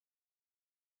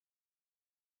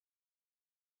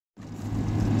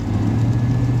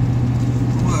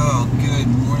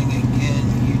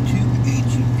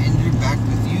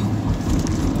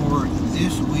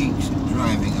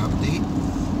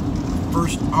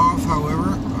off,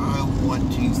 however, I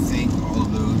want to thank all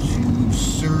of those who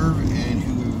serve and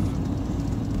who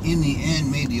have, in the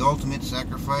end, made the ultimate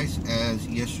sacrifice, as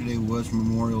yesterday was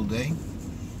Memorial Day.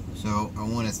 So I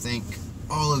want to thank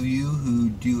all of you who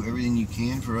do everything you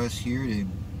can for us here to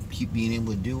keep being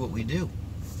able to do what we do.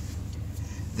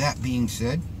 That being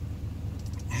said,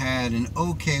 had an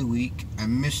okay week. I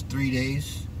missed 3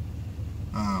 days.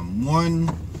 One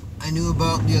I knew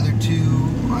about, the other two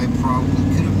I probably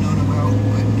could have known about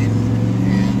but didn't,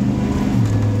 and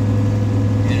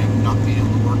ended up not being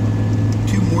able to work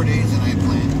 2 more days than I had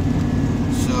planned.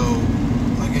 So,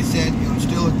 like I said, it was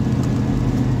still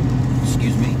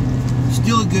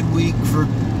a good week for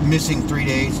missing 3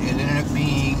 days. It ended up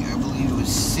being, I believe it was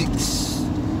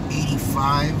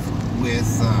 $6.85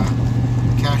 with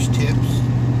cash tips.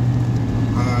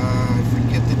 I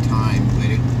forget the time, but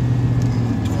it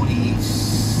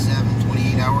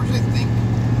 28 hours, I think,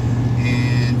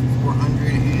 and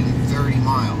 430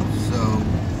 miles. So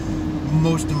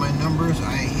most of my numbers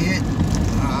I hit.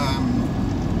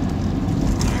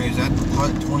 I was at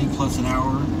 20 plus an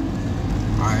hour.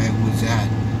 I was at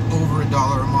over $1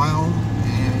 a mile,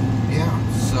 and yeah,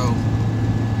 so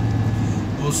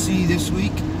we'll see this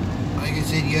week. Like I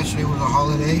said, yesterday was a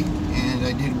holiday and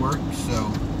I did work,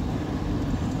 so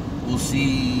we'll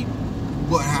see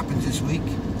what happens this week.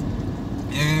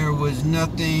 There was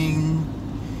nothing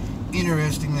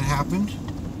interesting that happened,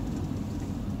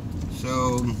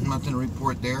 so nothing to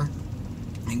report there.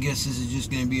 I guess this is just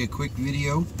going to be a quick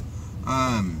video.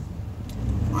 I'm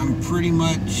pretty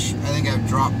much, I think I've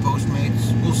dropped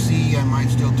Postmates. We'll see, I might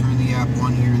still turn the app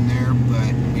on here and there,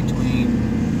 but between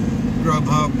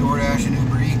GrubHub, DoorDash, and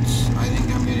UberEats, I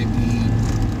think I'm going to be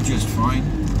just fine.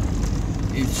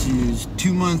 It is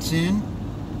 2 months in,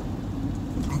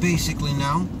 basically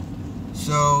now.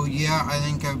 So yeah, I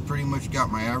think I've pretty much got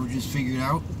my averages figured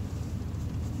out.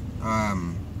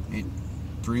 It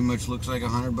pretty much looks like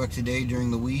 $100 a day during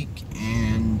the week,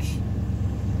 and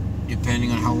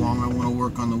depending on how long I want to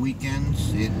work on the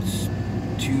weekends, it's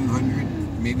 200,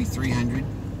 maybe 300.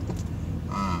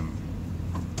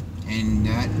 And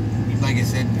that, like I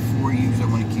said before, usually I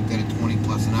want to keep that at 20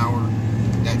 plus an hour.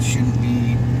 That shouldn't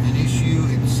be an issue.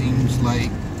 It seems like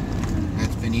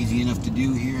that's been easy enough to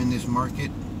do here in this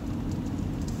market.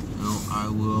 So I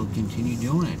will continue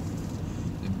doing it.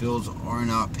 The bills are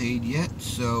not paid yet,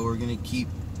 so we're going to keep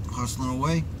hustling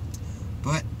away.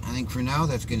 But I think for now,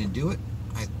 that's going to do it.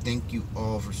 I thank you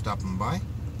all for stopping by.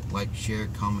 Like, share,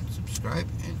 comment, subscribe,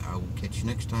 and I will catch you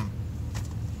next time.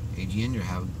 AG Ender,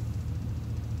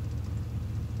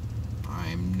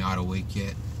 I'm not awake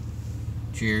yet.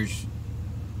 Cheers.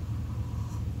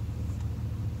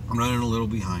 I'm running a little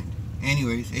behind.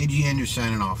 Anyways, AG Ender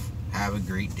signing off. Have a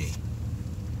great day.